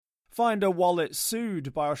Finder Wallet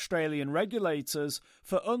sued by Australian regulators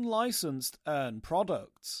for unlicensed earn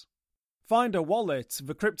products. Finder Wallet,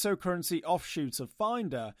 the cryptocurrency offshoot of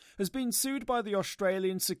Finder, has been sued by the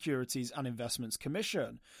Australian Securities and Investments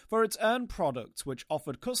Commission for its earn product, which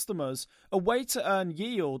offered customers a way to earn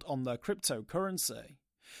yield on their cryptocurrency.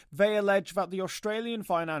 They allege that the Australian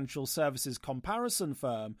financial services comparison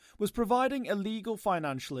firm was providing illegal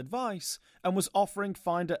financial advice and was offering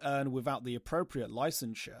Finder Earn without the appropriate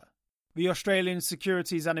licensure. The Australian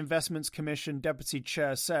Securities and Investments Commission Deputy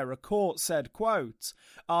Chair Sarah Court said, quote,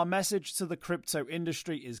 "Our message to the crypto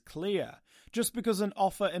industry is clear. Just because an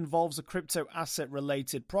offer involves a crypto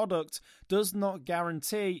asset-related product does not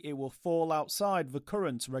guarantee it will fall outside the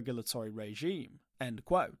current regulatory regime." End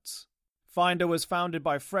quote. Finder was founded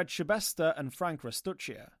by Fred Shibesta and Frank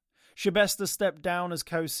Restuccia. Shibesta stepped down as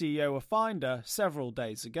co-CEO of Finder several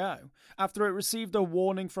days ago, after it received a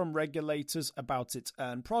warning from regulators about its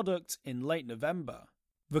earn product in late November.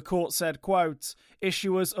 The court said, quote,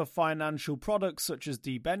 "Issuers of financial products such as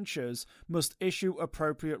debentures must issue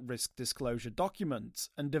appropriate risk disclosure documents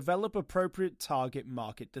and develop appropriate target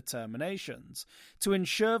market determinations to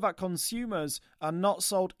ensure that consumers are not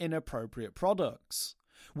sold inappropriate products.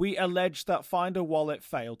 We allege that Finder Wallet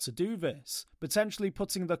failed to do this, potentially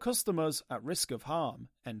putting the customers at risk of harm."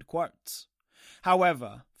 End quote.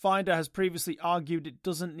 However, Finder has previously argued it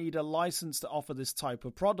doesn't need a license to offer this type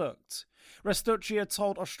of product. Restuccia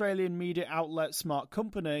told Australian media outlet Smart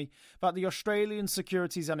Company that the Australian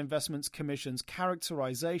Securities and Investments Commission's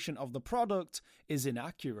characterisation of the product is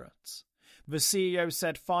inaccurate. The CEO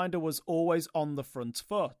said Finder was always on the front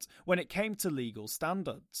foot when it came to legal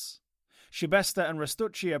standards. Shibesta and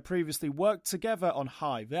Restuccia previously worked together on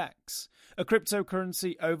HiveX, a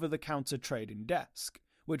cryptocurrency over-the-counter trading desk,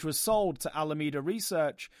 which was sold to Alameda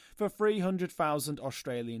Research for $300,000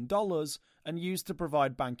 Australian dollars and used to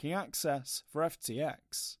provide banking access for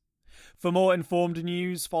FTX. For more informed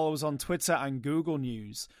news, follow us on Twitter and Google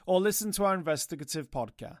News, or listen to our investigative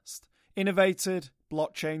podcast, Innovated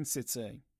Blockchain City.